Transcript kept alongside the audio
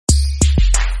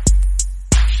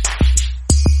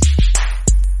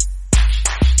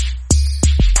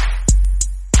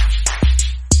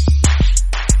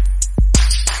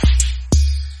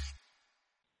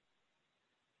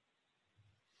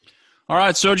All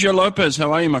right, Sergio Lopez,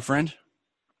 how are you, my friend?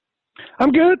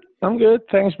 I'm good.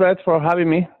 Thanks, Brett, for having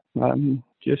me. I'm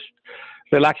just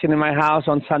relaxing in my house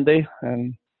on Sunday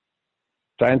and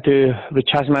trying to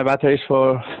recharge my batteries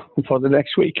for the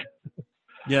next week.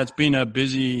 Yeah, it's been a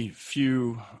busy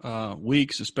few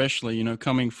weeks, especially,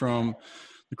 coming from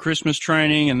the Christmas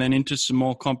training and then into some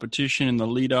more competition in the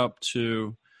lead up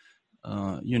to,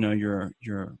 your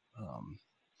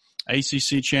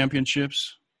ACC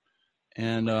championships.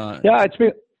 And it's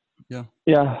been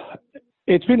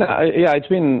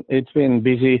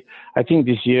busy. I think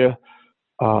this year,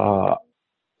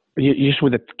 just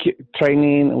with the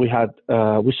training, we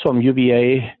saw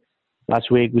UVA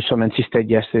last week, we saw NC State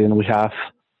yesterday, and we have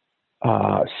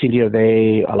Senior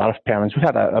Day, a lot of parents. We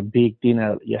had a big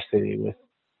dinner yesterday with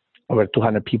over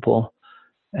 200 people.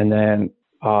 And then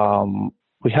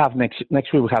we have next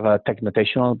week, we have a Tech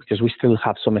Invitational because we still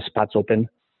have some spots open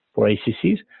for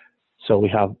ACCs. So we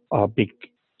have a big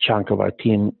chunk of our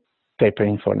team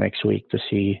tapering for next week to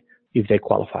see if they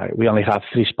qualify. We only have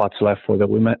 3 spots left for the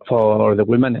women,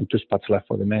 and 2 spots left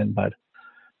for the men. But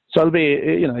so it'll be,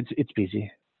 it's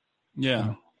busy.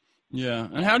 Yeah.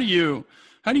 And how do you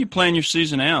plan your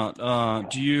season out?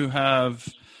 Do you have,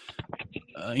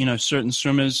 certain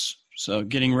swimmers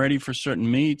getting ready for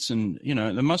certain meets, and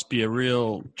there must be a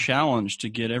real challenge to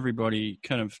get everybody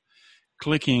kind of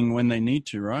clicking when they need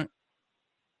to, right?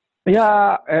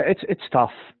 Yeah, it's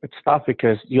tough. It's tough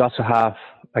because you also have,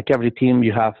 like every team,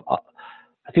 you have. I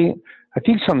think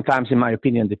sometimes, in my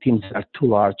opinion, the teams are too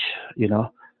large,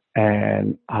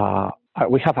 and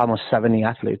we have almost 70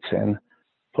 athletes and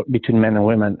between men and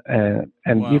women, and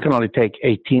Wow. You can only take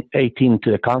 18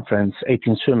 to the conference,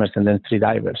 18 swimmers, and then 3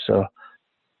 divers. So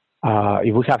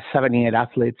if we have 78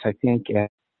 athletes, I think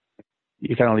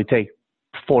you can only take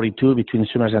 42 between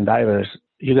swimmers and divers.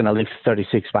 You're going to leave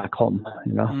 36 back home,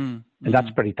 and that's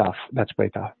pretty tough.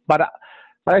 But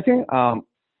I think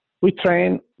we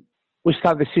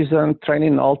start the season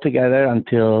training all together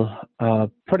until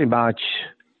pretty much,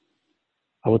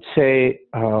 I would say,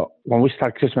 when we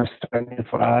start Christmas training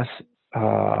for us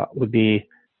would be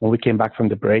when we came back from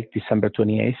the break, December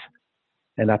 28th.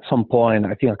 And at some point,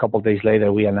 I think a couple of days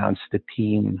later, we announced the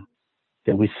team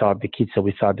that we thought, the kids that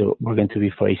we thought that were going to be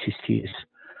for ACCs.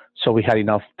 So we had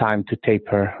enough time to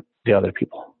taper the other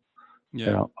people.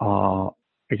 Yeah.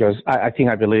 Because I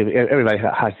believe everybody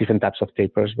has different types of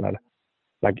tapers, but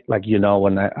like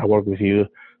when I work with you,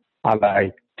 I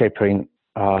like tapering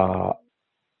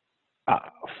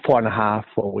 4.5,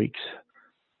 4 weeks.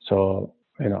 So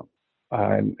we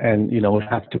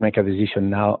have to make a decision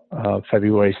now,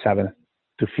 February 7th,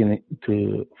 to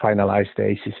finalize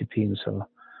the ACC team. So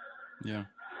yeah.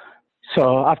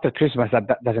 So after Christmas,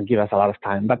 that doesn't give us a lot of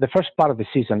time. But the first part of the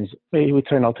season is we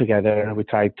train all together. We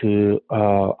try to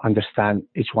understand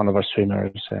each one of our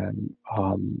swimmers and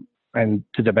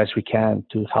do the best we can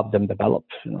to help them develop.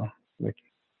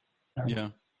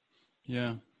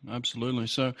 Yeah, absolutely.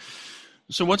 So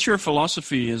what's your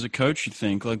philosophy as a coach? You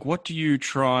think, like, what do you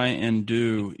try and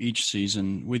do each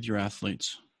season with your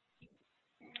athletes?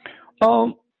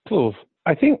 I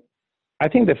think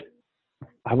that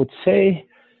I would say.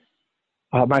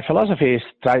 My philosophy is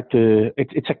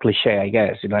it's a cliche, I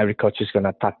guess. Every coach is going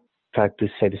to try to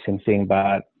say the same thing,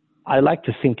 but I like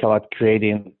to think about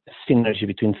creating synergy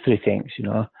between 3 things,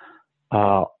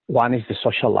 one is the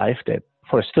social life that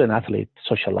for a student athlete,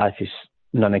 social life is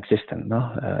non-existent,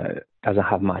 doesn't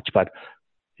have much, but,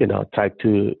 try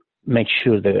to make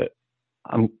sure that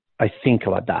I think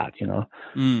about that, and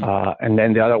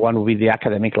then the other one will be the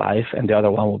academic life and the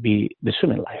other one will be the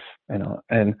swimming life,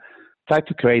 and try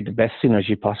to create the best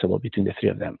synergy possible between the 3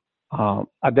 of them.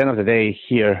 At the end of the day,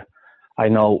 here, I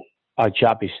know our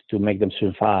job is to make them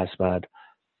swim fast, but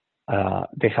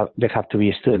they have to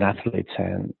be student athletes,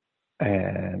 and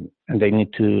they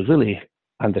need to really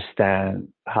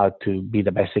understand how to be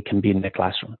the best they can be in the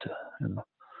classroom too.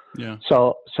 Yeah.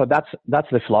 So that's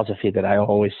the philosophy that I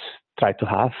always try to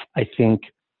have.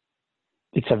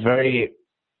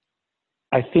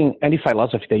 I think any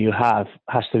philosophy that you have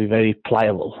has to be very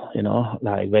pliable,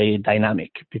 like very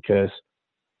dynamic, because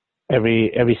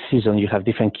every season you have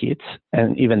different kids,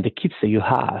 and even the kids that you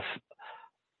have,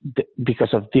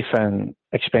 because of different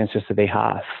experiences that they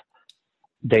have,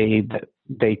 they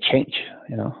change,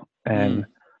 and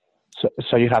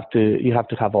so you have to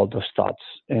have all those thoughts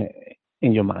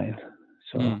in your mind.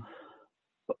 So,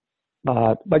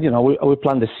 but we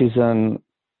plan the season,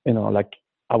 like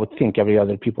I would think every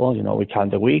other people, we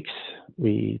count the weeks.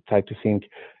 We try to think,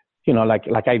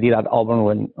 like I did at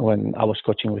Auburn when I was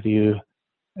coaching with you,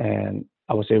 and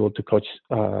I was able to coach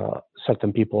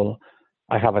certain people.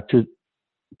 I have a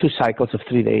two cycles of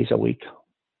 3 days a week,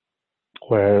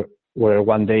 where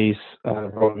one day is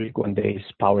aerobic, one day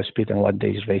is power speed, and one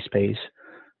day is race pace,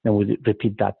 and we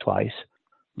repeat that twice.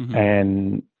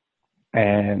 And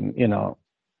and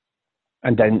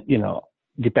then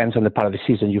depends on the part of the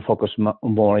season, you focus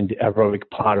more in the aerobic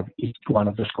part of each one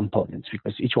of those components,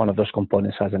 because each one of those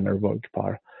components has an aerobic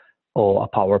part or a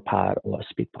power part or a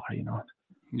speed part,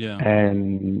 Yeah.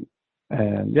 And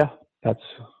yeah, that's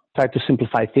try to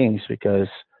simplify things, because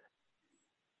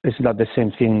it's not the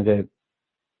same thing that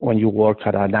when you work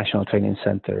at a national training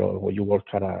center or when you work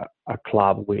at a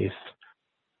club with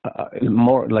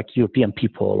more like European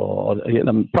people, or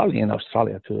probably in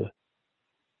Australia too.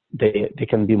 They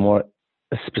can be more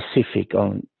specific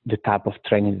on the type of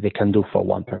training they can do for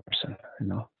one person.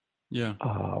 Yeah.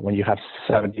 When you have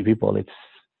 70 people,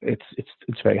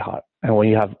 it's very hard, and when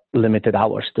you have limited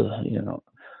hours to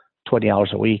 20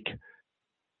 hours a week,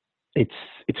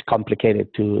 it's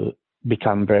complicated to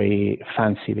become very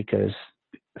fancy, because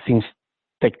things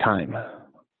take time.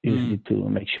 You need to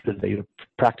make sure that you're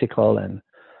practical and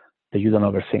that you don't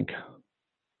overthink.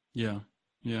 Yeah.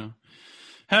 Yeah.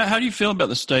 How do you feel about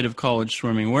the state of college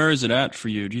swimming? Where is it at for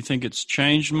you? Do you think it's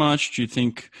changed much? Do you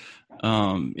think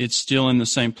it's still in the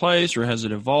same place, or has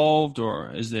it evolved,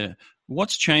 or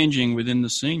what's changing within the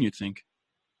scene, you think?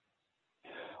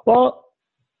 Well,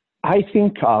 I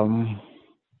think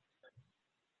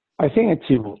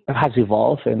it has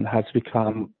evolved and has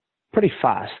become pretty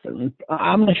fast.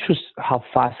 I'm not sure how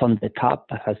fast on the top,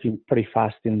 but has been pretty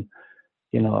fast in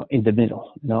the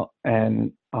middle,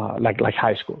 and like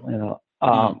high school,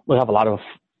 we have a lot of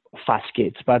fast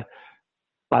kids, but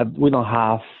we don't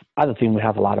have. I don't think we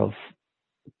have a lot of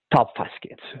top fast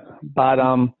kids. But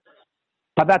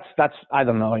that's I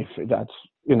don't know if that's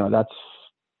that's.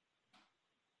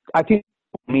 I think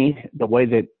for me, the way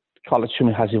that college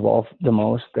swimming has evolved the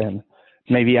most, and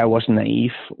maybe I was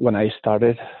naive when I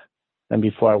started, and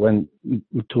before I went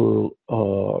to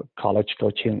college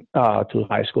coaching, to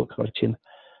high school coaching,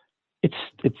 it's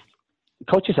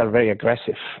coaches are very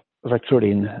aggressive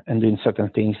recruiting and doing certain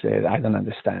things that I don't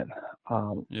understand.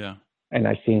 Yeah. And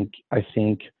I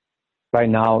think right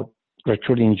now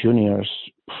recruiting juniors,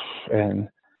 and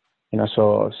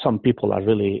so some people are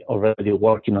really already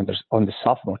working on the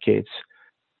sophomore kids,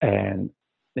 and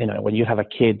when you have a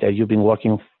kid that you've been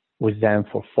working with them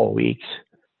for 4 weeks,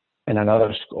 and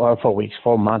another 4 weeks,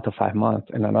 4 months or 5 months,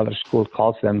 and another school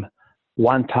calls them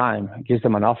one time, gives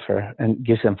them an offer, and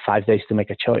gives them 5 days to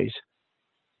make a choice,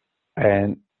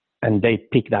 and they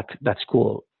pick that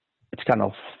school. It's kind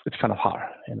of hard,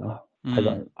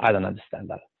 I don't understand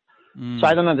that. So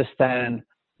I don't understand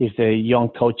if the young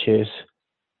coaches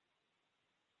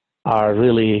are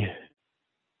really,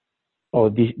 or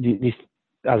these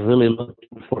are really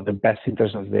looking for the best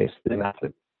interest of the student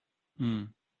athlete,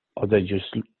 or they're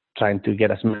just trying to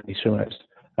get as many swimmers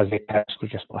as they can as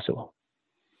quick as possible.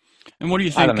 And what do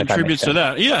you think contributes to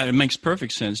that? Yeah, it makes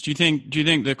perfect sense. Do you think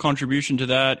the contribution to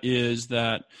that is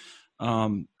that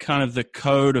kind of the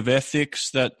code of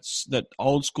ethics that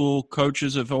old school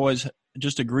coaches have always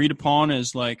just agreed upon,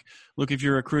 is like, look, if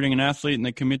you're recruiting an athlete and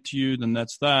they commit to you, then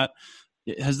that's that.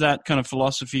 Has that kind of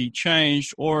philosophy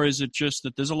changed, or is it just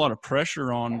that there's a lot of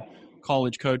pressure on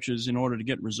college coaches in order to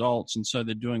get results, and so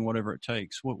they're doing whatever it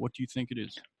takes? What do you think it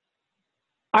is?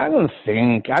 I don't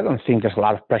think there's a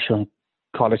lot of pressure on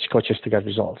college coaches to get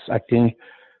results. I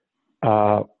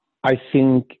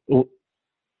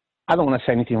don't want to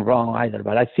say anything wrong either,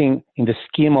 but I think in the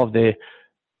scheme of the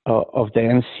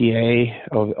NCAA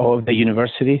of the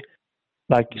university,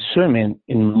 like swimming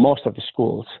in most of the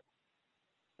schools,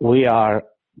 we are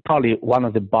probably one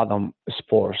of the bottom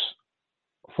sports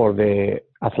for the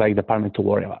athletic department to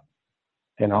worry about,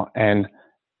 and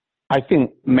I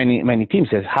think many teams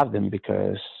have them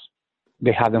because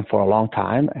they have them for a long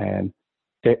time, and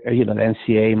the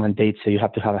NCAA mandates that you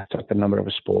have to have a certain number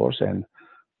of sports, and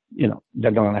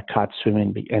they're going to cut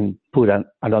swimming and put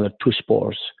another 2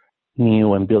 sports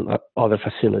new and build other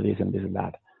facilities and this and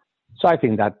that. So I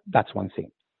think that's one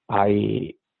thing.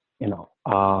 I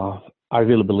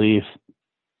really believe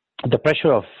the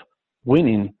pressure of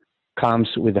winning comes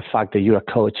with the fact that you're a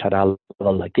coach at a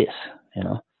level like this,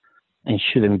 and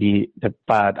shouldn't be.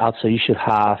 But also you should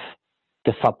have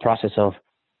the thought process of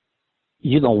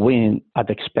you don't win at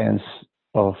the expense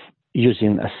of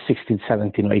using a 16,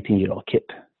 17, or 18-year-old kid.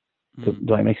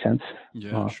 Do I make sense?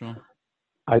 Yeah, sure.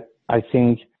 I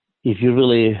think if you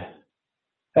really,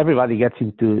 everybody gets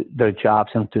into their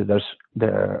jobs, into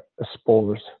their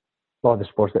sports,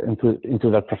 into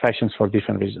their professions for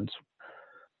different reasons.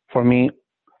 For me,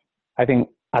 I think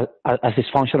as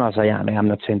dysfunctional as I am, and I'm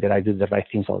not saying that I do the right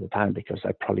things all the time, because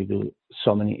I probably do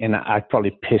so many, and I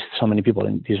probably pissed so many people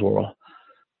in this world.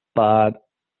 But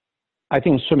I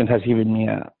think swimming has given me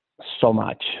so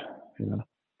much,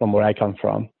 from where I come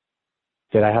from,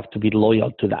 that I have to be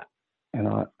loyal to that, and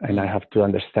I have to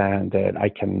understand that I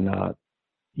cannot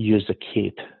use the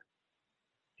kid,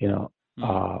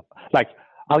 like,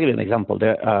 I'll give you an example.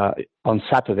 On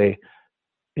Saturday,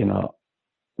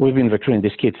 we've been recruiting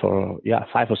this kid for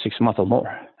 5 or 6 months or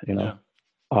more.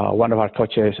 One of our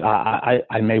coaches,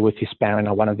 I met with his parent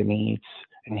at one of the meets,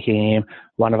 and him.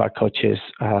 One of our coaches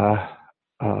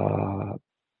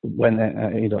went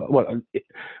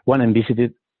and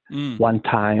visited one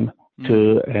time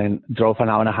and drove an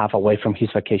hour and a half away from his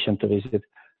vacation to visit.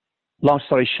 Long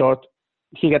story short,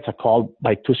 he gets a call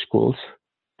by 2 schools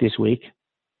this week,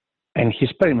 and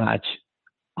he's pretty much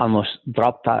almost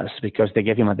dropped us because they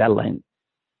gave him a deadline.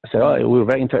 I said, we're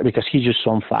very interested, because he just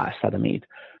swam fast at the meet.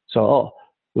 So,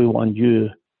 we want you,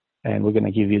 and we're going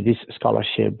to give you this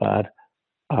scholarship, but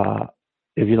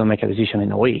if you don't make a decision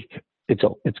in a week, it's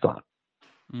gone.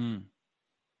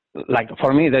 Like,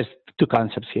 for me, there's 2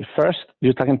 concepts here. First,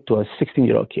 you're talking to a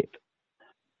 16-year-old kid.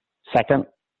 Second,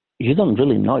 you don't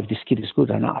really know if this kid is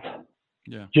good or not.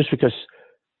 Yeah. Just because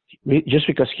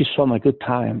he swam a good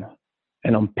time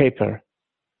and on paper.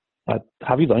 But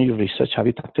have you done your research? Have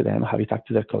you talked to them? Have you talked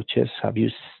to their coaches? Have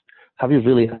you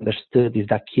really understood if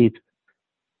that kid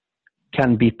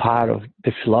can be part of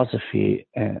the philosophy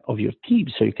of your team,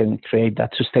 so you can create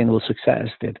that sustainable success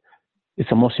that is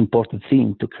the most important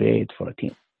thing to create for a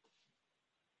team?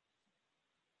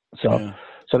 So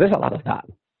there's a lot of that.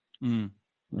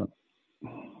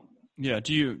 Yeah.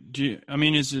 Do you, I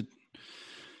mean,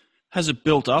 has it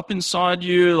built up inside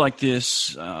you like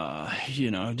this? Do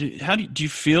you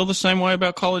feel the same way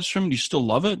about college swimming? Do you still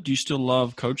love it? Do you still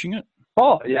love coaching it?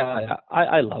 Oh yeah.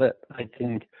 I love it. I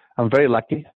think I'm very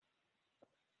lucky.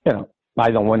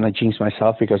 I don't want to jinx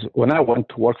myself, because when I went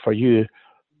to work for you,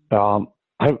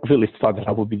 I really thought that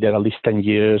I would be there at least 10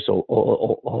 years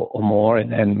or more,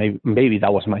 and then maybe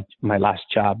that was my last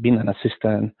job, being an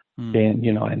assistant.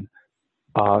 And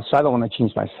so I don't want to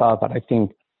jinx myself, but I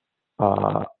think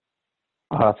our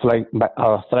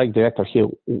athletic director here,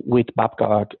 Whit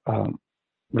Babcock,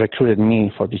 recruited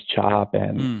me for this job,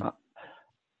 and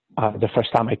the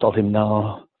first time I told him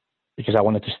no, because I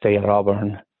wanted to stay at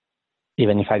Auburn,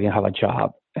 even if I didn't have a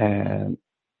job.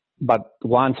 But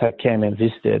once I came and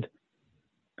visited,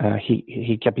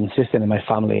 he kept insisting, and my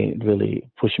family really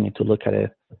pushed me to look at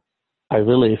it. I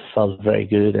really felt very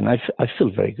good, and I feel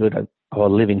very good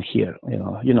about living here.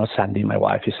 Sandy, my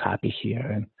wife, is happy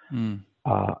here, and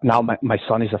now my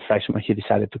son is a freshman. He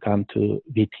decided to come to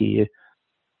VT,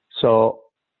 so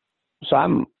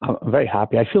I'm very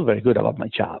happy. I feel very good about my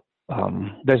job.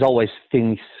 There's always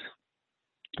things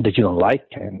that you don't like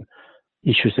and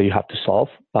issues that you have to solve,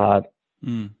 but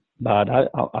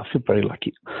I feel very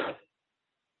lucky.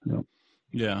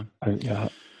 Yeah.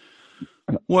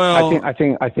 Well, I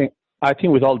think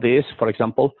with all this, for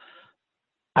example,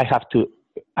 I have to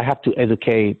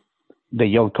educate the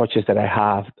young coaches that I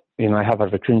have. I have a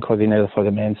recruiting coordinator for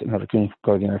the men's and a recruiting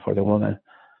coordinator for the women.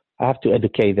 I have to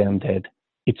educate them that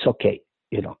it's okay.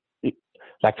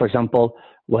 Like, for example,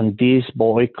 when this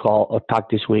boy called or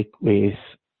talked this week with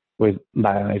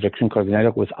my recruiting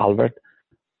coordinator, with Albert,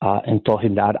 and told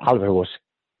him that Albert was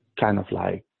kind of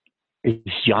like,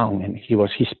 he's young, and he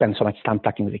spent so much time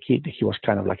talking with the kid that he was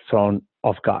kind of like thrown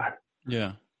off guard.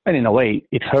 Yeah. And in a way,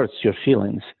 it hurts your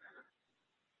feelings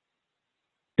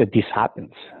that this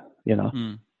happens,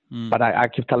 But I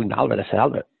keep telling Albert, I said,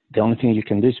 Albert, the only thing you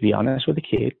can do is be honest with the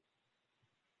kid.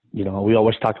 We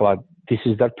always talk about this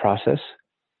is their process,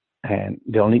 and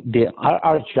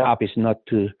our job is not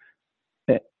to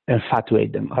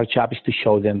infatuate them. Our job is to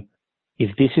show them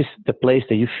if this is the place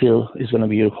that you feel is going to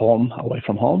be your home away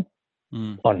from home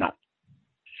or not.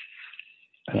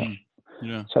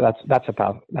 Yeah. So that's a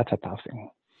tough thing.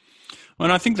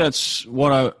 And I think that's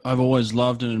what I've always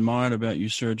loved and admired about you,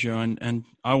 Sergio. And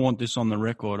I want this on the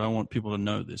record. I want people to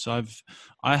know this.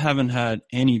 I haven't had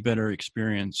any better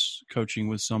experience coaching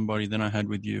with somebody than I had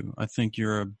with you. I think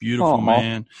you're a beautiful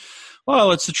man.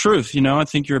 Well, it's the truth. I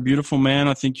think you're a beautiful man.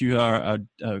 I think you are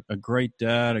a great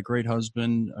dad, a great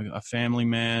husband, a family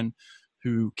man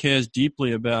who cares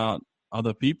deeply about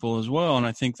other people as well. And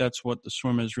I think that's what the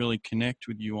swimmers really connect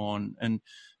with you on. And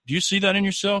do you see that in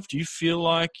yourself? Do you feel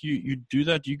like you do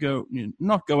that? Do you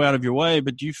not go out of your way,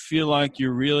 but do you feel like you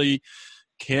really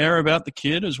care about the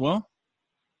kid as well?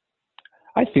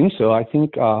 I think so. I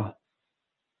think I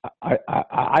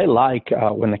like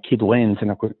when a kid wins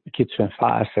and a kid swims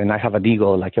fast, and I have an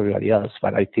ego like everybody else.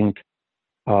 But I think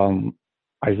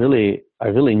I really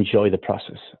enjoy the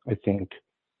process. I think,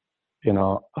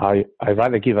 I'd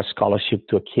rather give a scholarship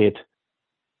to a kid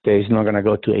that is not going to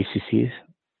go to ACCs,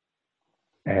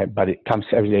 but it comes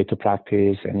every day to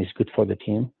practice and is good for the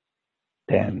team,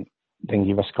 than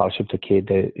give a scholarship to a kid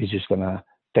that is just going to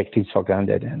take things for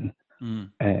granted and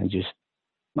just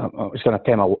it's going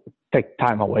to take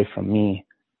time away from me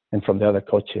and from the other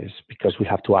coaches because we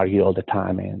have to argue all the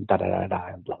time and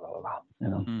and blah blah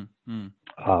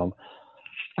blah.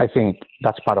 I think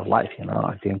that's part of life.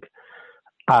 I think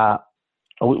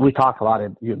we talk a lot,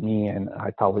 you and me, and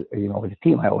I talk with with the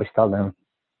team. I always tell them,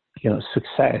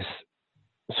 success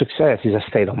is a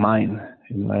state of mind,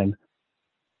 and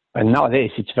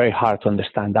nowadays it's very hard to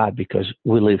understand that because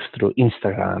we live through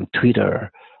Instagram, Twitter,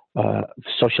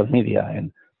 social media,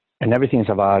 and everything's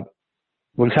about.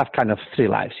 We have kind of three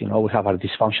lives. We have our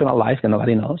dysfunctional life that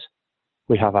nobody knows.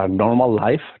 We have our normal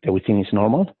life that we think is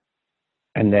normal,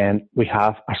 and then we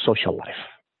have our social life,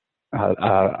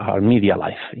 our media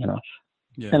life.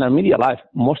 Yeah. And our media life,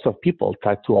 most of people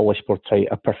try to always portray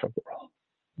a perfect world.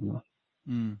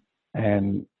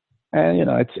 And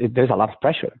there's a lot of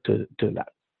pressure to that.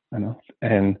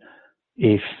 And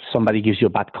if somebody gives you a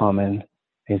bad comment,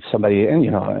 if somebody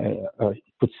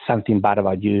puts something bad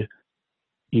about you,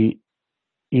 you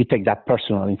take that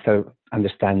personal instead of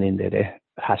understanding that it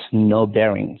has no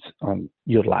bearings on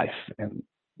your life and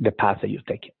the path that you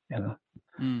take. And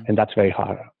that's very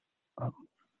hard.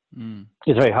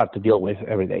 It's very hard to deal with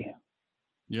every day.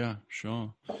 Yeah,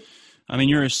 sure. I mean,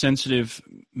 you're a sensitive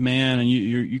man and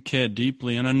you care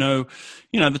deeply. And I know,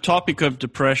 the topic of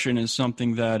depression is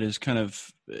something that is kind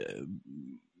of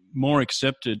more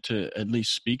accepted to at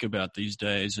least speak about these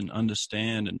days and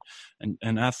understand.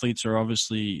 And athletes are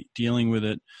obviously dealing with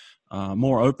it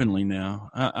more openly now.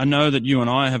 I know that you and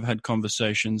I have had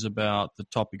conversations about the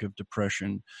topic of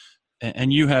depression,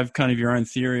 and you have kind of your own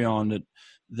theory on it,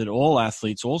 that all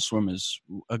athletes, all swimmers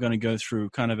are going to go through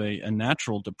kind of a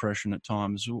natural depression at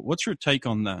times. What's your take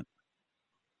on that?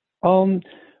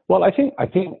 Well, I think I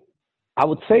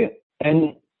would say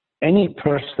any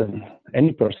person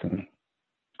and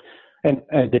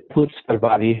that puts their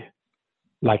body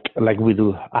like we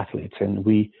do athletes, and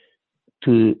we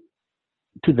to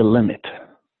the limit,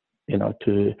 and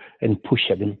push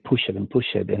it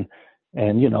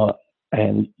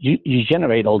and you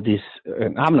generate all this.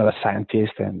 And I'm not a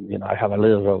scientist, and I have a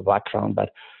little bit of background,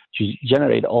 but you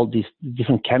generate all these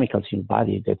different chemicals in your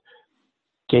body that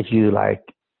give you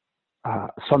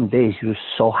some days you're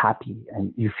so happy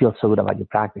and you feel so good about your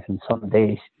practice, and some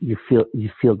days you feel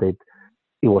that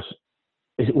it was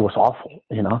awful,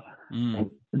 And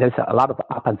there's a lot of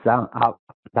up and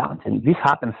downs, and this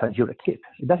happens as you're a kid.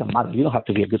 It doesn't matter. You don't have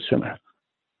to be a good swimmer,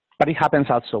 but it happens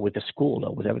also with the school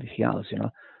or with everything else,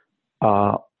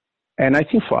 And I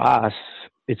think for us,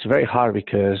 it's very hard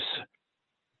because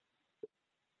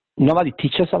nobody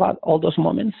teaches about all those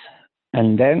moments.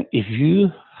 And then if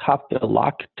you have the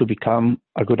luck to become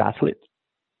a good athlete,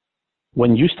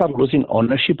 when you start losing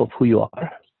ownership of who you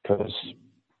are, because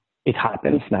it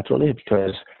happens naturally,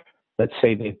 because let's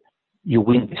say that you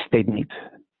win the state meet.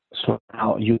 So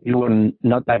now you were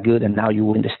not that good, and now you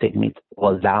win the state meet.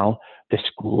 Well, now the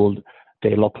school,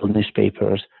 the local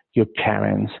newspapers, your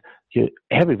parents,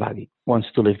 everybody wants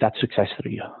to live that success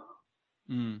through you.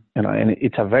 And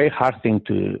it's a very hard thing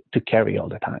to carry all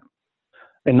the time.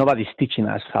 And nobody's teaching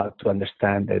us how to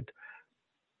understand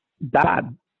that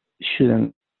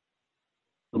shouldn't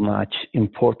put much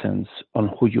importance on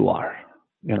who you are.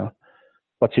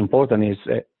 What's important is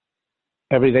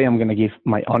every day I'm going to give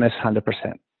my honest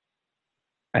 100%.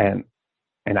 And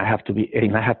I have to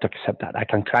accept that. I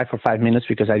can cry for 5 minutes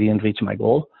because I didn't reach my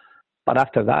goal. But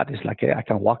after that, it's like I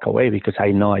can walk away because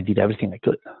I know I did everything I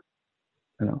could.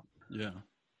 Yeah.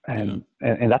 And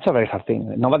that's a very hard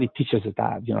thing. Nobody teaches us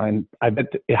that, and I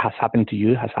bet it has happened to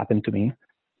you, has happened to me,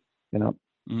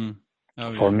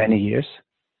 for many years.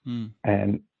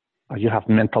 And you have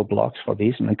mental blocks for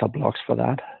this, mental blocks for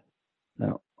that.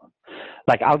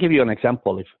 Like, I'll give you an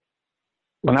example.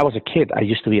 When I was a kid, I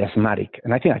used to be asthmatic.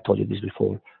 And I think I told you this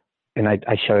before. And I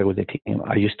shared it with the team.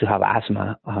 I used to have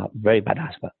asthma, very bad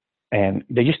asthma. And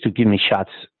they used to give me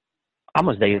shots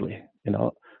almost daily, and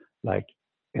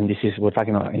this is, we're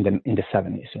talking about in the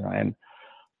 70s, and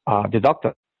the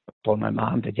doctor told my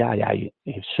mom that,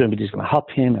 if swimming is going to help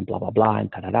him and blah, blah, blah,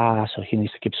 and ta-da-da, so he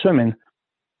needs to keep swimming.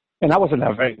 And I wasn't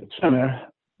a very good swimmer,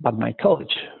 but my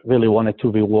coach really wanted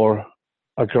to reward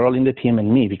a girl in the team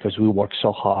and me because we worked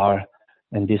so hard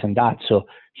and this and that. So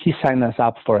he signed us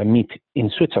up for a meet in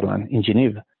Switzerland, in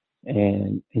Geneva,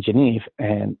 and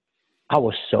I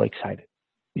was so excited.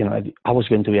 I was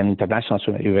going to be an international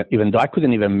swimmer, even though I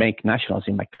couldn't even make nationals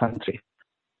in my country.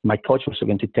 My coach was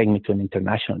going to take me to an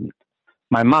international meet.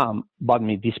 My mom bought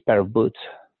me this pair of boots,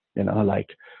 like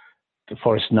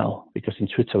for snow, because in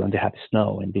Switzerland they had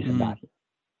snow and this and that.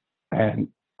 And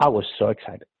I was so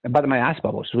excited. But my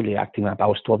asthma was really acting up. I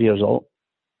was 12 years old.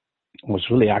 It was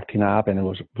really acting up, and it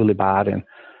was really bad. And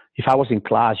if I was in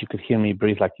class, you could hear me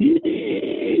breathe like,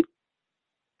 and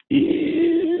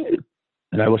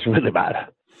it was really bad.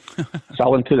 So I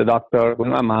went to the doctor with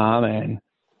my mom, and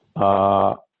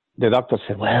the doctor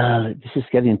said, well, this is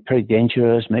getting pretty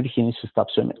dangerous. Maybe he needs to stop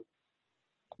swimming.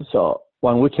 So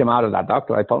when we came out of that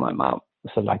doctor, I told my mom,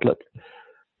 I said, like, look,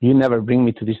 you never bring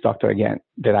me to this doctor again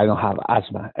that I don't have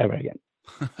asthma ever again.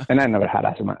 And I never had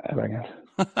asthma ever again.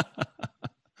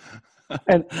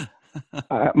 And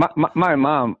my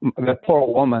mom, the poor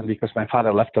woman, because my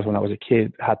father left us when I was a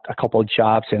kid, had a couple of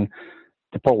jobs, and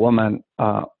the poor woman,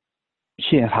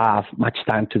 she didn't have much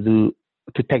time to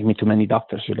take me to many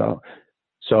doctors,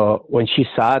 So when she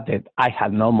saw that I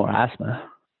had no more asthma,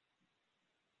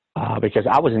 because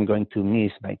I wasn't going to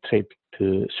miss my trip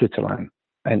to Switzerland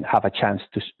and have a chance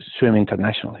to swim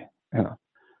internationally,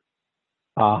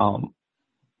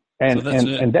 And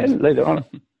then later on,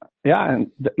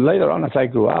 later on as I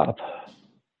grew up,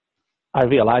 I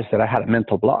realized that I had a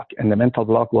mental block, and the mental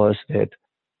block was that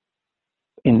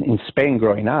in Spain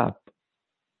growing up,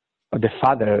 the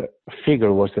father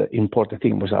figure was the important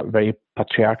thing. It was a very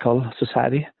patriarchal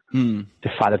society.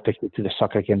 The father took me to the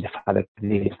soccer game. The father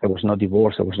did this. There was no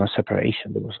divorce. There was no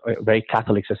separation. There was a very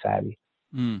Catholic society.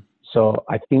 So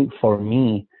I think for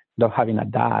me, not having a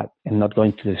dad and not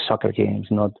going to the soccer games,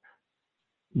 not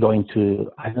going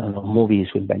to, movies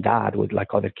with my dad, with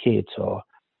like other kids, or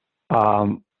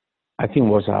I think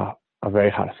was a very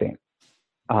hard thing.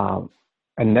 But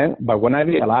when I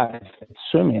realized that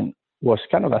swimming was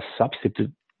kind of a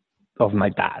substitute of my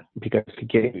dad, because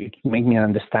it made me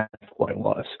understand who I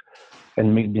was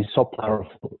and made me so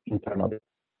powerful internally.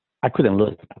 I couldn't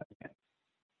lose that again.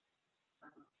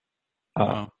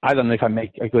 I don't know if I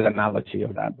make a good analogy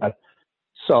of that, but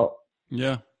so.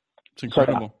 Yeah, it's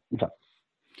incredible. So,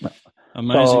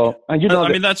 amazing. So,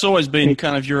 and that's always been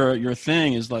kind of your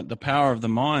thing, is like the power of the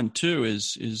mind too,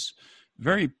 is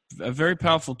a very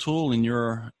powerful tool in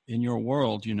your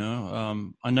world,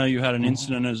 I know you had an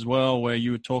incident as well where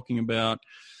you were talking about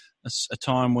a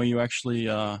time where you actually,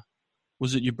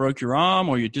 was it you broke your arm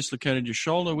or you dislocated your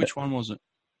shoulder? Which one was it?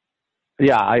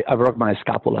 Yeah, I broke my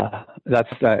scapula. That's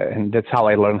how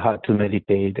I learned how to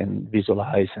meditate and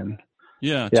visualize. And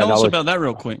tell us about that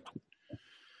real quick.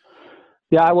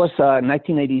 Yeah, I was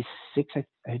 1986,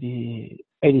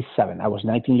 87. I was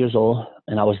 19 years old,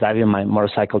 and I was driving my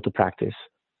motorcycle to practice.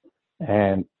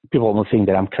 And people will think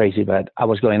that I'm crazy, but I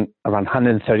was going around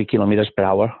 130 kilometers per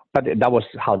hour. But that was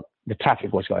how the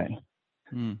traffic was going,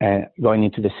 and going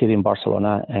into the city in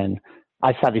Barcelona. And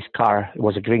I saw this car. It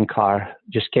was a green car,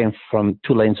 just came from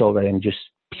 2 lanes over and just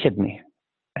hit me.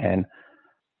 And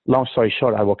long story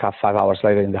short, I woke up 5 hours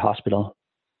later in the hospital.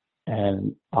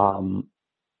 And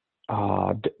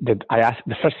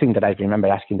the first thing that I remember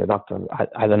asking the doctor,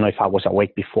 I don't know if I was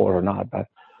awake before or not, but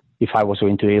if I was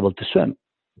going to be able to swim.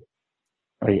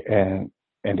 And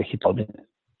he told me,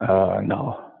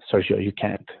 no, Sergio, you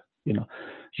can't.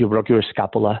 You broke your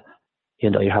scapula.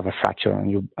 You have a fracture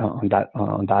on that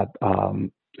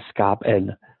scap,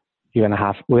 and we're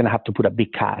gonna have to put a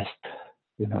big cast.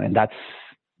 And that's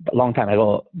a long time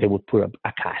ago. They would put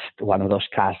a cast, one of those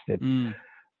casts that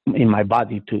in my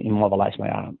body to immobilize my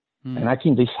arm. And I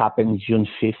think this happened June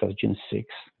 5th or June 6th.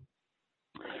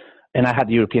 And I had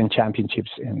the European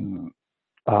Championships in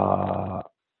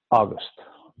August.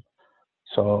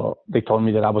 So they told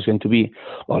me that I was going to be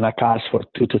on a cast for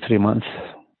 2 to 3 months.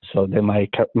 So then my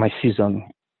season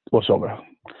was over.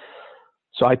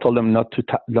 So I told them not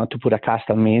to put a cast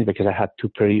on me, because I had 2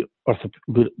 pretty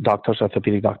good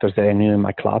orthopedic doctors that I knew in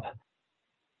my club.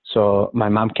 So my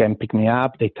mom came pick me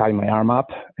up. They tied my arm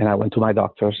up, and I went to my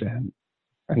doctors, and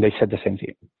they said the same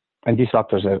thing. And these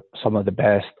doctors are some of the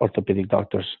best orthopedic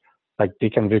doctors. Like, they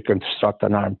can reconstruct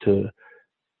an arm to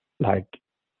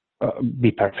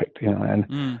be perfect,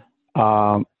 And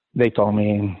they told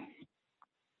me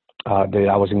that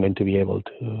I wasn't going to be able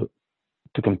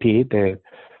to compete.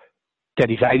 That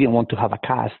if I didn't want to have a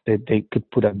cast, that they could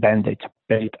put a bandage,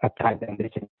 a tight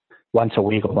bandage, once a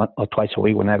week or twice a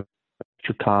week, whenever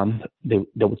you come, they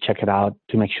would check it out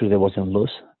to make sure there wasn't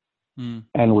loose.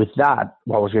 And with that,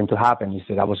 what was going to happen is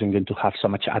that I wasn't going to have so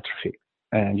much atrophy.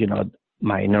 And,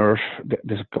 my nerve,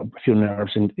 there's a few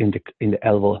nerves in the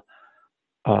elbow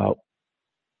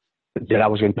that I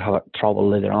was going to have trouble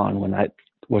later on when I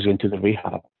was into the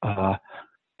rehab.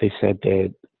 they said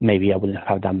that maybe I wouldn't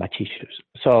have that much issues.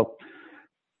 So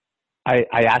I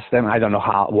asked them, I don't know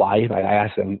why, but I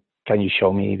asked them, can you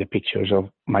show me the pictures of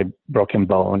my broken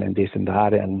bone and this and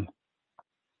that and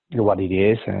what it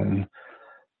is? And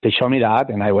they showed me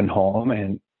that, and I went home,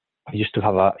 and I used to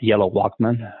have a yellow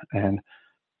Walkman, and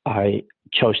I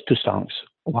chose 2 songs.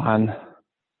 One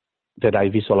that I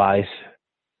visualize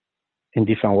in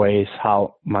different ways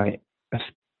how my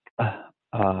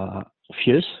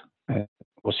fuse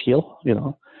was healed,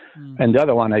 and the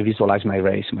other one I visualized my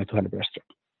race, my 200 breaststroke.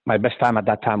 My best time at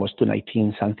that time was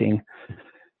 2:19 something,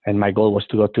 and my goal was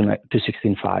to go to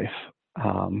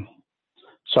 2:16.5.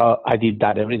 So I did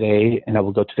that every day, and I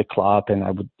would go to the club and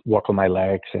I would work on my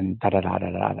legs and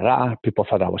da-da-da-da-da-da. People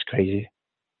thought I was crazy.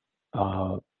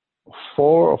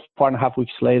 4.5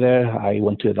 weeks later, I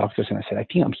went to the doctors and I said, I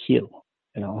think I'm healed,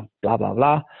 blah, blah,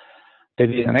 blah. They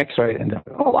did an x-ray and they're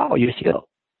like, oh, wow, you're healed.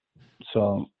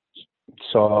 So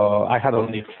I had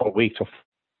only 4 weeks of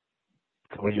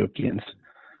Europeans.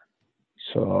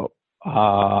 So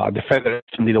the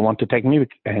federation didn't want to take me,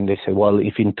 and they said, well,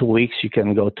 if in 2 weeks you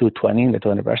can go 2:20 in the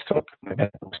 200 breaststroke, maybe I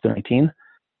was 2:18,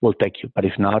 we'll take you. But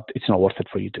if not, it's not worth it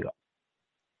for you to go.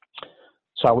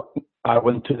 So I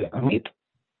went to the meet.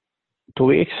 2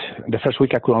 weeks. The first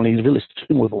week I could only really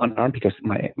swim with one arm because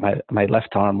my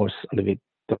left arm was a little bit,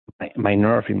 my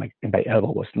nerve in my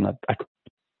elbow was not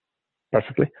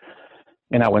perfectly.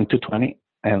 And I went to 2:20,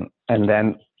 and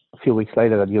then a few weeks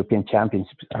later at European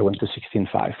Championships, I went to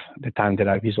 16.5, the time that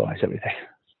I visualize every day.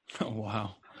 Oh,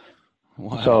 wow.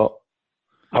 So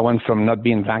I went from not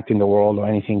being ranked in the world or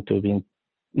anything to being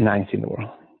 9th in the world.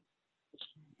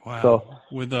 Wow. So,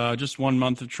 with just 1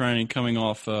 month of training coming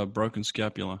off broken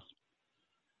scapula.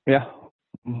 Yeah.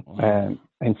 Wow. And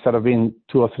instead of being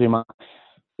 2 or 3 months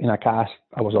in a cast,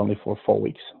 I was only for 4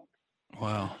 weeks.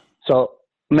 Wow. So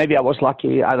maybe I was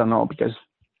lucky. I don't know, because,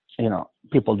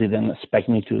 people didn't expect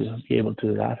me to be able to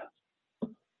do that.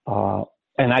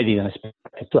 And I didn't expect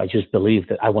it to. I just believed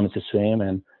that I wanted to swim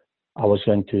and I was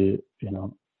going to,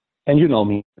 and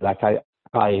me, like I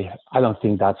don't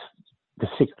think that's the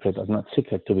secret, or not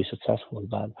secret to be successful,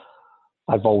 but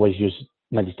I've always used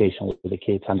meditation with the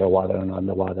kids underwater and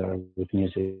underwater with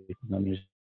music, no music.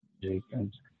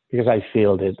 And because I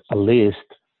feel that at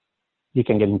least you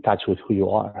can get in touch with who you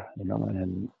are,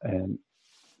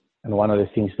 and one of the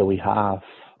things that we have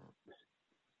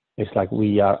is like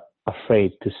we are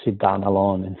afraid to sit down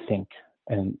alone and think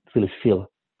and really feel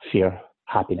fear,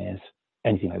 happiness,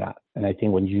 anything like that. And I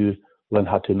think when you learn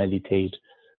how to meditate,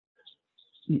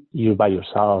 you're by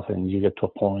yourself and you get to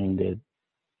a point that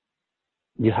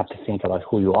you have to think about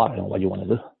who you are and what you want to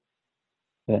do.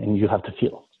 And you have to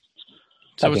feel.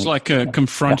 So it's like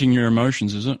confronting your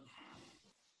emotions, is it?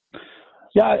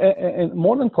 Yeah, and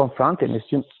more than confronting, it's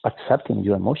just accepting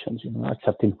your emotions,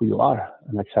 accepting who you are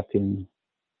and accepting,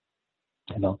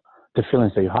 the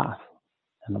feelings that you have,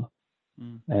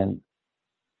 and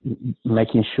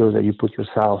making sure that you put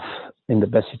yourself in the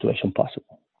best situation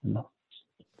possible,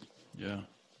 Yeah.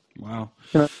 Wow.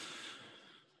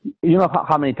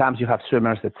 How many times you have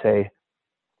swimmers that say,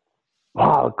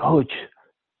 wow, coach,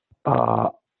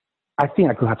 I think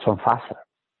I could have swum faster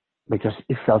because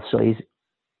it felt so easy.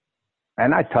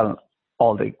 And I tell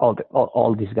all these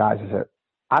guys, I said,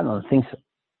 I don't think so.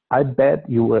 I bet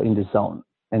you were in the zone,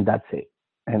 and that's it.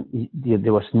 And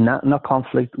there was no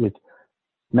conflict with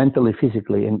mentally,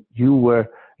 physically, and you were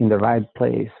in the right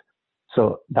place.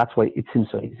 So that's why it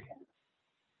seems so easy.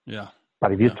 Yeah.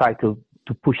 But if you try to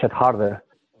push it harder,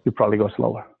 you probably go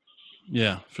slower.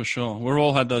 Yeah, for sure. We've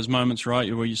all had those moments,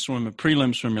 right, where you swim a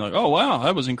prelim swim, you're like, oh, wow,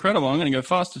 that was incredible. I'm going to go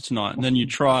faster tonight. And then you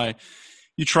try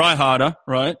harder,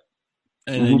 right?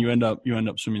 And then you end up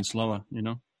swimming slower,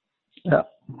 Yeah.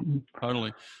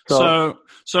 Totally. So,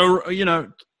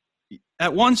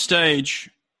 at one stage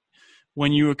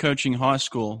when you were coaching high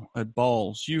school at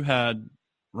Bowls, you had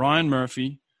Ryan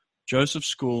Murphy, Joseph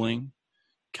Schooling,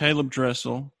 Caleb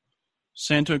Dressel,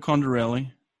 Santo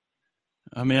Condorelli.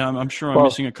 I mean, I'm sure I'm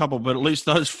missing a couple, but at least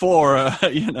those 4 are,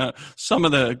 some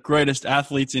of the greatest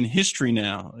athletes in history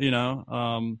now,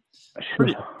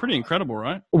 pretty incredible,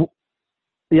 right?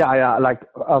 Yeah. I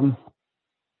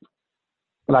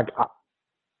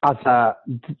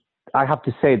have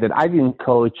to say that I didn't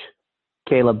coach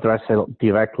Caleb Dressel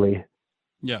directly.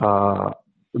 Yeah.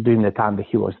 During the time that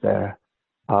he was there.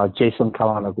 Jason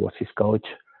Kavanagh was his coach.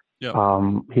 Yeah.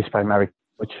 His primary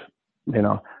coach,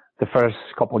 the first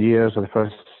couple of years or the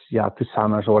first 2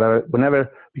 summers or whatever,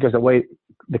 because the way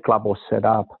the club was set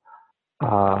up,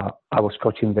 I was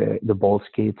coaching the Bowls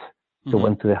kids who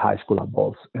went to the high school at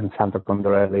Bowls, and Santo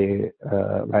Condorelli,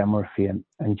 Ryan Murphy, and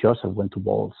Joseph went to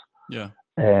Bowls. Yeah.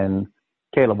 And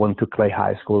Caleb went to Clay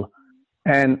High School.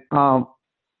 And,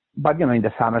 but, you know, in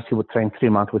the summers, he would train 3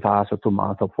 months with us or 2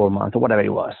 months or 4 months or whatever it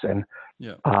was. And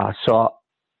so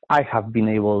I have been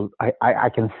able, I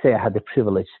can say I had the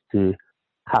privilege to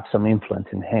have some influence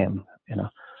in him, you know.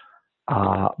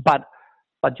 But,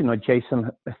 you know, Jason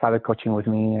started coaching with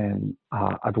me and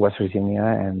at West Virginia,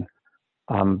 and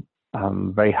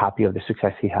I'm very happy of the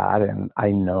success he had. And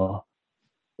I know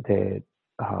that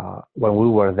when we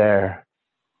were there,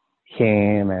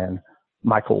 him and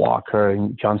Michael Walker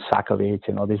and John Sakovic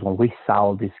and all this, when we saw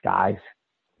all these guys,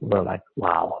 we were like,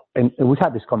 wow. And we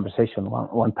had this conversation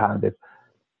one time that,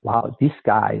 wow, these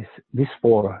guys, these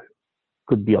 4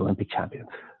 could be Olympic champions.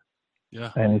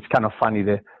 Yeah. And it's kind of funny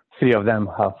that 3 of them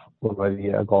have already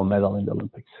a gold medal in the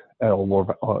Olympics,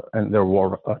 and they're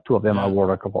 2 of them are world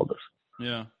record holders.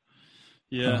 Yeah.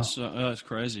 Yeah, so that's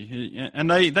crazy. And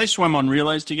they swam on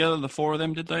relays together, the 4 of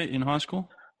them, did they, in high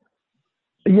school?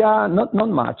 Yeah, not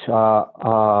much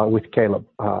with Caleb.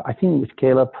 I think with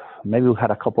Caleb, maybe we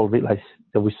had a couple of relays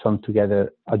that we swam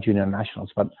together at junior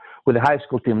nationals, but with the high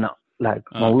school team, no. Like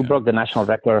when we broke the national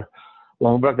record,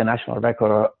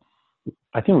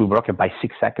 I think we broke it by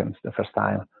 6 seconds the first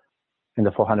time in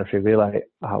the 400 free relay.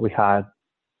 We had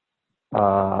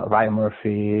Ryan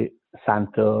Murphy,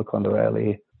 Santo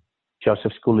Condorelli,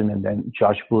 Joseph Schooling, and then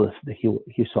Josh Booth, that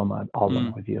he swam at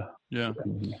Auburn with you. Yeah.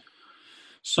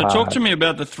 So talk to me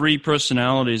about the 3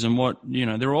 personalities and what, you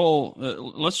know, they're all,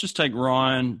 let's just take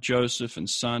Ryan, Joseph, and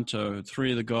Santo,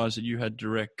 3 of the guys that you had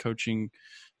direct coaching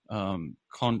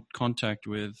contact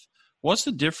with. What's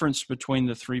the difference between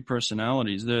the 3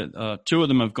 personalities? 2 of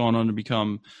them have gone on to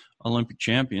become Olympic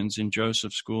champions in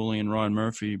Joseph Schooling and Ryan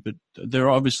Murphy, but they're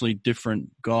obviously different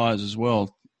guys as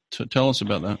well. Tell us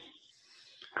about that.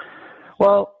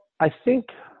 Well, I think,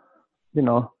 you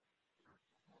know,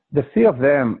 the 3 of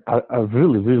them are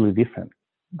really, really different.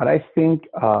 But I think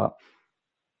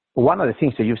one of the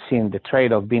things that you've seen, the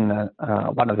trait of being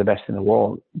one of the best in the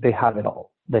world, they have it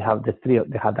all. They have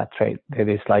they have that trait. That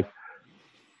is like,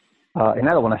 and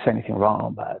I don't want to say anything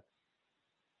wrong, but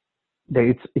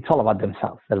it's all about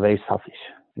themselves. They're very selfish,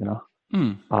 you know.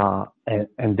 And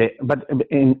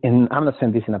I'm not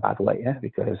saying this in a bad way,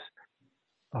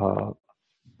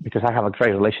 because I have a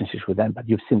great relationship with them, but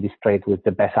you've seen this trait with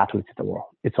the best athletes in the world.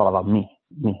 It's all about me.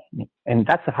 And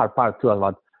that's the hard part too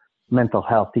about mental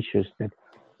health issues, that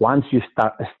once you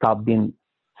stop being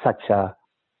such a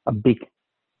big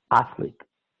athlete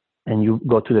and you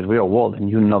go to the real world and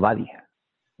you're nobody,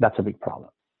 that's a big problem,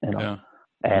 you know.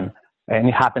 And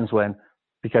it happens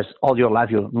because all your life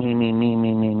you're me,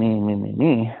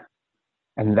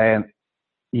 and then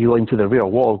you go into the real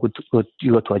world,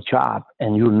 you go to a job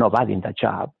and you're nobody in that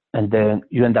job. And then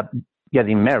you end up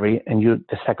getting married and you're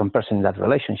the second person in that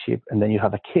relationship. And then you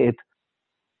have a kid.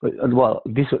 Well,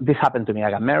 this happened to me.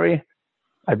 I got married.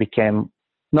 I became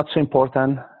not so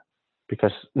important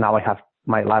because now I have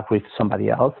my life with somebody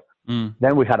else.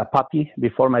 Then we had a puppy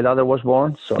before my daughter was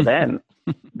born. So then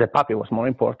the puppy was more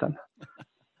important.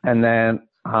 And then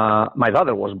my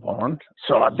daughter was born.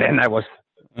 So then I was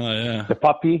the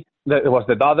puppy. It was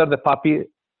the daughter, the puppy,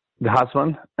 the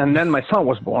husband, and then my son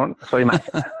was born. So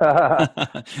imagine.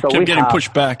 So kept getting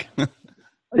pushed back.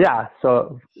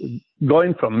 So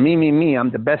going from me, I'm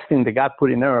the best thing that God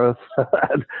put in earth,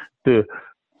 to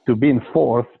being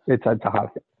 4th, it's a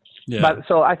hard thing. Yeah. But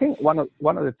so I think one of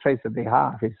the traits that they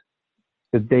have is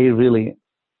that they really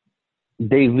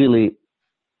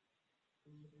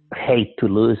hate to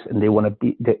lose, and they want to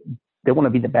be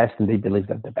the best, and they believe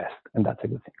they're the best, and that's a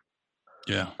good thing.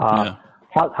 Yeah.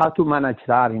 How to manage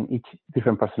that in each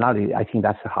different personality, I think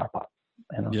that's the hard part.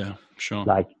 You know? Yeah, sure.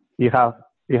 Like you have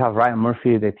Ryan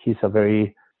Murphy, that he's a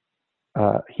very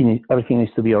everything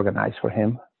needs to be organized for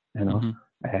him, you know,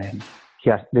 and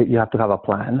you have to have a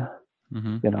plan,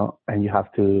 you know, and you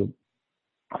have to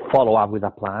follow up with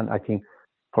a plan. I think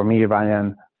for me,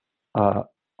 Ryan,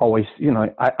 always, you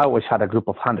know, I always had a group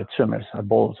of 100 swimmers at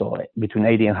Bowls, or between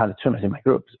 80 and 100 swimmers in my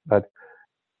groups, but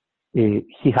he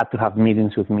had to have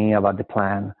meetings with me about the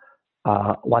plan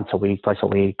once a week, twice a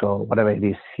week, or whatever it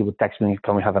is. He would text me,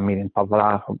 can we have a meeting, blah,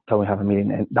 blah, can we have a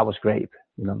meeting? And that was great,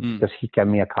 you know, because he kept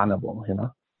me accountable, you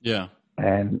know. Yeah.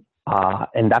 And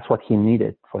that's what he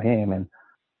needed for him.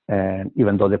 And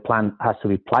even though the plan has to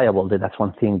be pliable, that's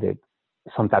one thing that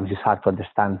sometimes is hard to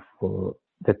understand for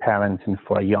the parents and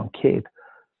for a young kid.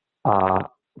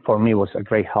 For me, was a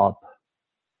great help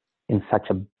in such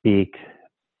a big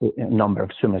number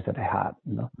of swimmers that I had,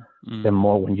 you know. The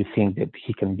more when you think that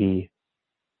he can be,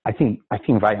 I think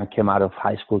Ryan came out of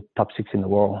high school top 6 in the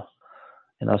world,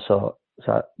 you know, so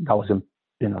that was,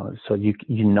 you know, so you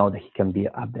know that he can be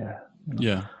up there.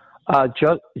 You know?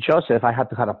 Joseph, I had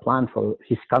to have a plan for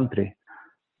his country,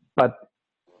 but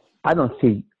I don't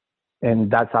think,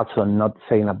 and that's also not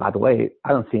saying a bad way, I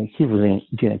don't think he really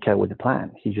didn't care with the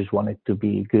plan. He just wanted to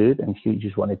be good, and he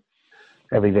just wanted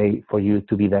every day for you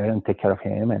to be there and take care of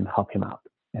him and help him out,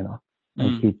 you know.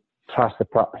 And he trusted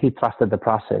the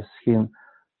process.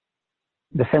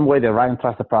 The same way that Ryan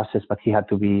trusted the process, but he had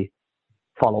to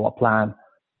follow a plan.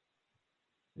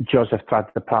 Joseph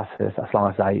trusted the process as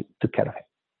long as I took care of him.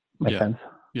 Make sense?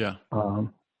 Yeah.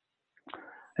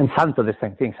 And Santo, the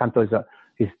same thing. Santo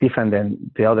is different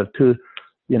than the other two,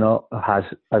 you know, has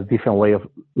a different way of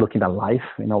looking at life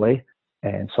in a way.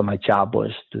 And so my job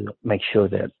was to make sure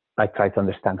that I try to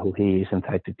understand who he is and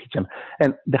try to teach him.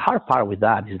 And the hard part with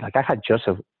that is, like, I had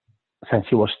Joseph since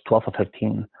he was 12 or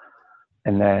 13.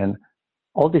 And then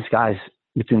all these guys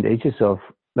between the ages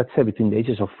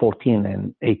of 14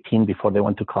 and 18 before they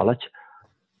went to college,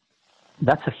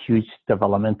 that's a huge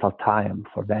developmental time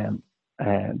for them.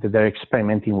 And they're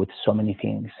experimenting with so many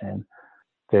things. And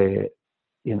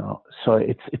so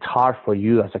it's hard for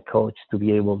you as a coach to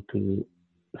be able to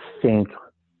think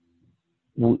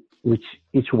which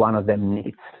each one of them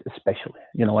needs, especially,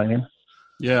 you know what I mean?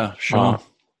 Yeah, sure.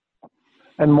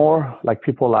 And more like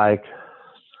people like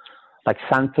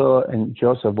Santo and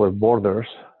Joseph were boarders,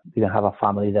 didn't have a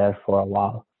family there for a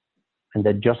while. And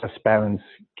then Joseph's parents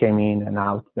came in and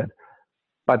out.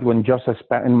 But when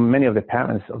and many of the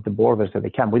parents of the boarders that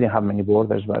they came, we didn't have many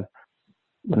boarders, but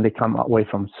when they come away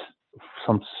from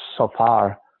so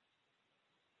far,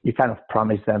 you kind of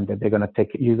promise them that you're going to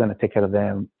take care of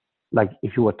them, like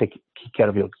if you were taking care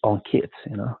of your own kids,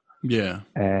 you know? Yeah.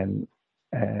 And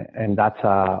that's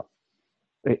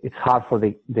it's hard for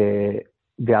the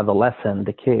adolescent,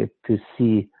 the kid, to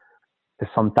see that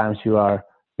sometimes you are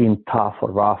being tough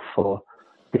or rough or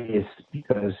this,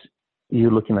 because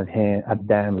you're looking at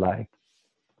them like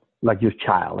your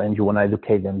child, and you want to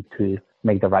educate them to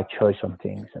make the right choice on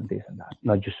things and this and that,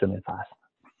 not just swimming fast.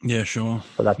 Yeah, sure.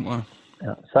 So that's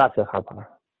the hard part.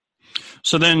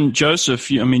 So then, Joseph,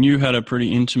 you had a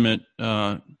pretty intimate,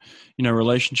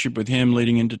 relationship with him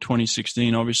leading into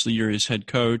 2016. Obviously, you're his head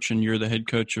coach, and you're the head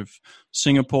coach of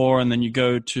Singapore. And then you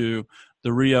go to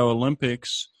the Rio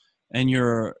Olympics, and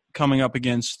you're coming up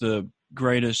against the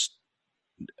greatest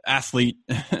athlete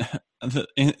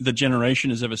the generation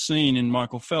has ever seen in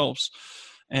Michael Phelps.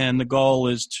 And the goal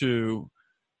is to,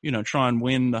 try and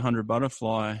win the 100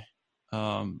 butterfly.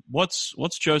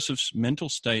 What's Joseph's mental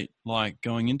state like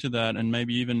going into that, and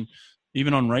maybe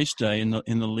even on race day in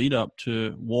the lead up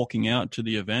to walking out to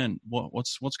the event?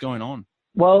 What's going on?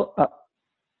 Well,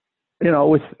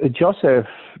 with Joseph,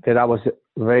 that I was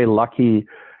very lucky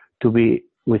to be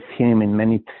with him in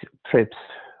many trips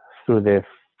through the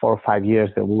 4 or 5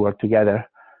 years that we were together.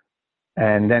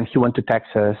 And then he went to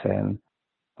Texas, and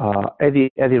Eddie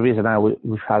Reese and I,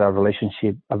 we've had a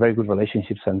very good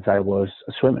relationship since I was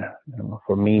a swimmer.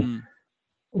 For me,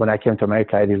 when I came to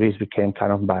America, Eddie Reese became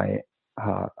kind of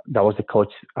that was the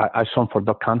coach. I swam for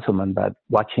Doug Councilman, but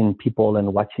watching people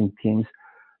and watching teams,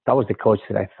 that was the coach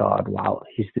that I thought, wow,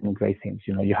 he's doing great things.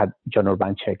 You had John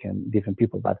Urbanchek and different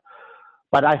people, but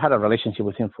I had a relationship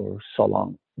with him for so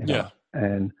long. Yeah.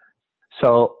 And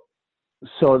so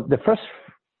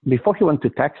before he went to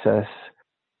Texas,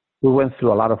 we went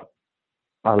through a lot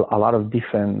of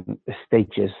different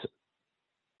stages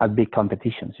at big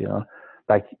competitions,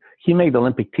 like he made the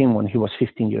Olympic team when he was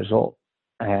 15 years old.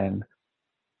 And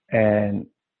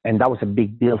that was a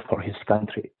big deal for his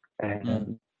country.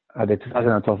 And at the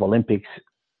 2012 Olympics,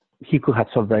 he could have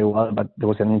swum very well, but there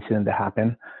was an incident that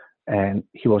happened, and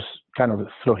he was kind of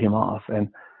threw him off.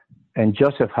 And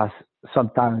Joseph has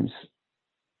sometimes,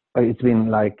 it's been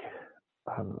like,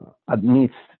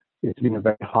 admits it's been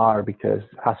very hard because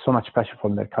it has so much pressure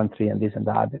from their country and this and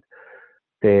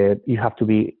that you have to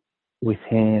be with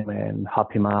him and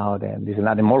help him out and this and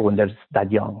that, and more when they're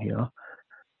that young,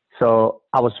 So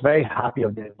I was very happy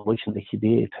of the evolution that he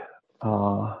did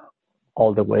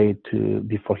all the way to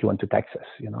before he went to Texas,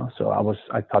 So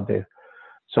I thought that,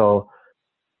 so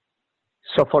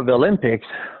for the Olympics,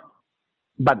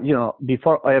 but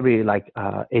before every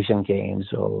Asian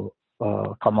Games or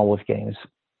Commonwealth Games,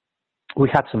 we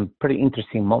had some pretty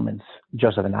interesting moments,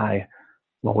 Joseph and I,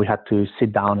 when we had to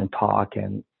sit down and talk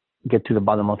and get to the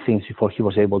bottom of things before he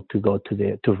was able to go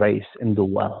to race and do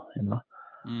well,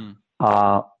 And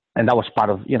that was part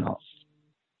of,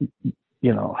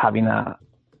 having a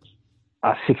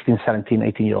 16, 17,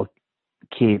 18-year-old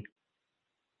kid,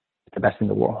 the best in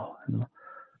the world,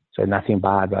 So nothing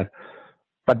bad,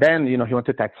 but then, he went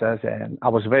to Texas, and I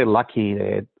was very lucky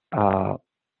that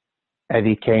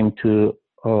Eddie came to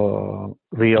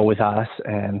Rio with us,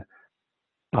 and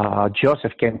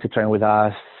Joseph came to train with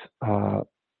us for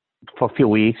a few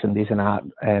weeks and this and that,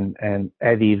 and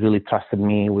Eddie really trusted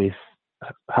me with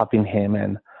helping him.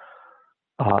 And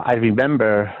I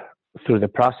remember through the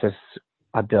process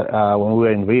at the when we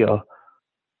were in Rio,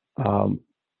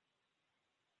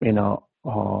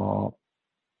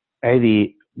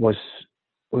 Eddie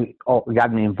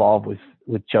got me involved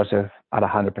with Joseph at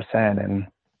 100%. And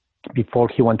before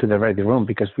he went to the ready room,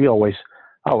 because I always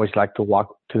like to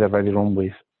walk to the ready room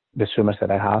with the swimmers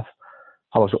that I have.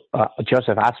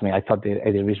 Joseph asked me, I thought that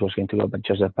Eddie Reese was going to go, but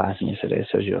Joseph asked me, he said, hey,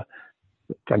 Sergio,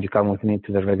 can you come with me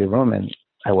to the ready room? And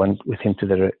I went with him to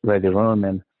the ready room,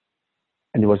 and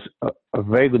it was a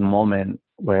very good moment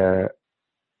where,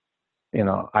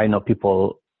 I know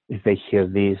people, if they hear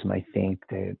this, might think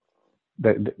that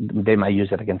they might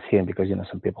use it against him because,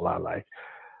 some people are like,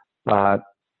 but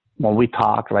when we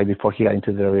talked right before he got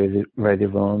into the ready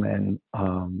room,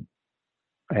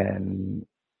 and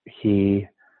he,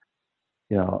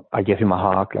 I gave him a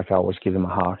hug, like I always give him a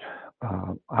hug.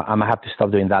 I might have to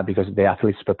stop doing that because of the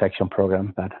athletes protection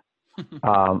program, but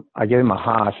I gave him a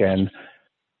hug, and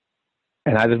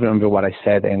I don't remember what I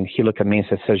said, and he looked at me and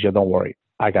said, Sergio, don't worry,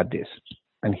 I got this.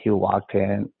 And he walked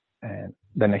in, and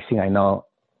the next thing I know,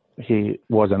 he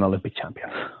was an Olympic champion.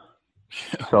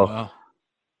 Wow.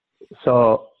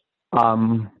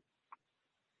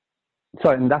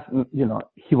 And that's,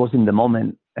 he was in the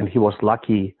moment, and he was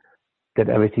lucky that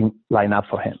everything lined up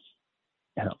for him.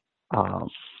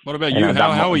 What about you?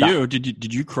 How were you?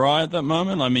 Did you cry at that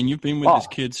moment? I mean, you've been with this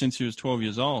kid since he was 12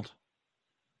 years old.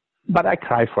 But I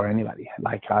cry for anybody.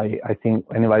 Like I think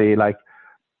anybody, like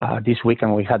this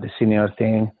weekend we had the senior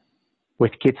thing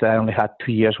with kids that I only had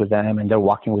 2 years with them, and they're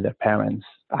walking with their parents.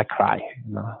 I cry.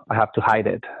 I have to hide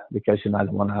it because I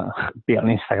don't want to be on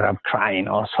Instagram crying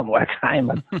or somewhere crying.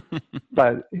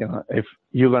 But if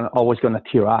you're always gonna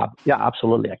tear up, yeah,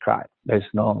 absolutely, I cry. There's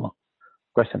no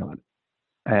question about it.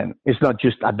 And it's not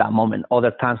just at that moment.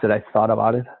 Other times that I thought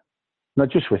about it, not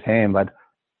just with him, but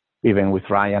even with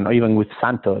Ryan or even with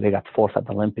Santo, they got fourth at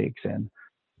the Olympics, and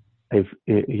if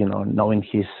knowing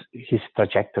his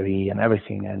trajectory and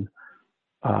everything, and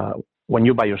when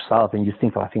you're by yourself and you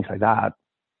think about things like that,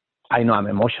 I know I'm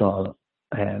emotional,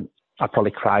 and I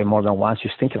probably cry more than once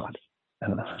just thinking about it.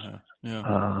 And,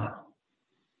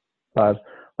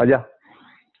 but yeah,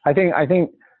 I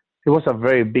think it was a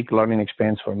very big learning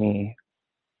experience for me,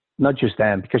 not just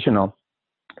then, because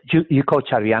you coach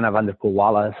Ariana Vanderpool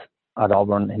Wallace at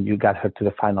Auburn, and you got her to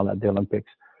the final at the Olympics.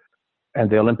 And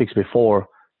the Olympics before,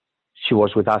 she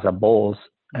was with us at Bowls,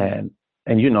 and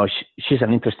she's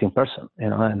an interesting person,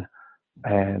 and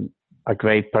a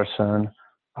great person,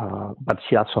 but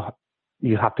she also,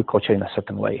 you have to coach her in a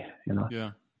certain way,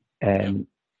 and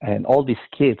all these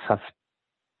kids have,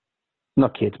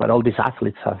 not kids, but all these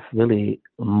athletes have really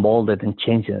molded and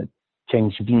changed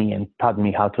me and taught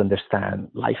me how to understand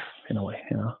life in a way,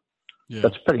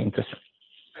 That's pretty interesting.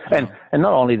 And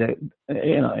not only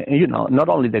not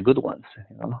only the good ones,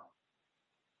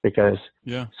 because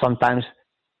sometimes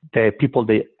the people,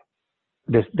 the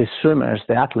swimmers,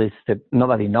 the athletes that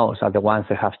nobody knows are the ones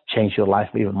that have changed your life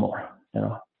even more,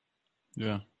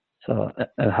 Yeah. So,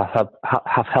 and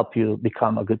have helped you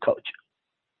become a good coach.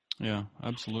 Yeah,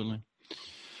 absolutely.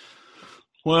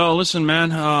 Well, listen,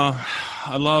 man,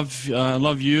 I love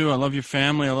you. I love your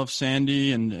family. I love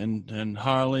Sandy and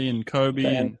Harley and Kobe.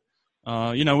 Thanks.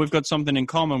 And, we've got something in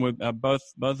common. With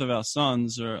both of our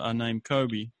sons are named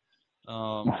Kobe.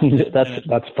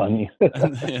 That's funny.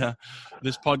 And,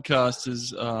 this podcast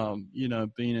is,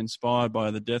 being inspired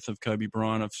by the death of Kobe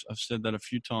Bryant. I've said that a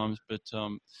few times, but,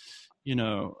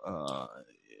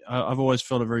 I've always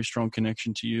felt a very strong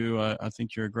connection to you. I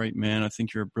think you're a great man. I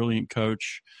think you're a brilliant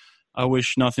coach. I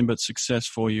wish nothing but success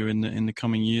for you in the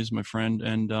coming years, my friend.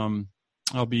 And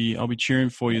I'll be cheering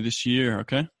for you this year.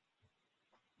 Okay.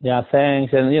 Yeah,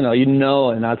 thanks. And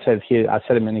and I've said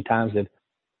it many times that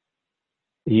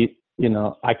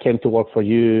I came to work for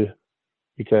you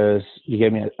because you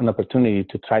gave me an opportunity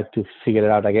to try to figure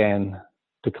it out again,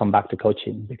 to come back to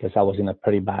coaching, because I was in a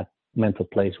pretty bad mental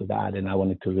place with that, and I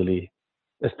wanted to really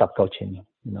stop coaching,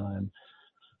 and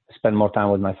spend more time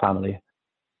with my family.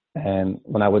 And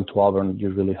when I went to Auburn, you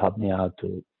really helped me out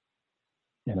to,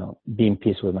 be in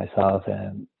peace with myself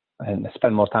and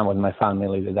spend more time with my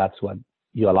family. That's what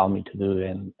you allow me to do,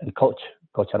 and coach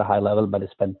at a high level, but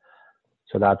I'm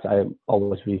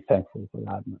always really thankful for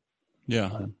that.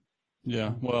 Yeah.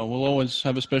 Yeah. Well, we'll always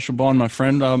have a special bond, my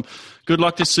friend. Good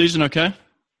luck this season. Okay.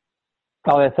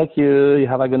 Oh, yeah. Thank you. You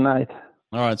have a good night.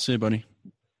 All right. See you, buddy.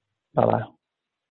 Bye-bye.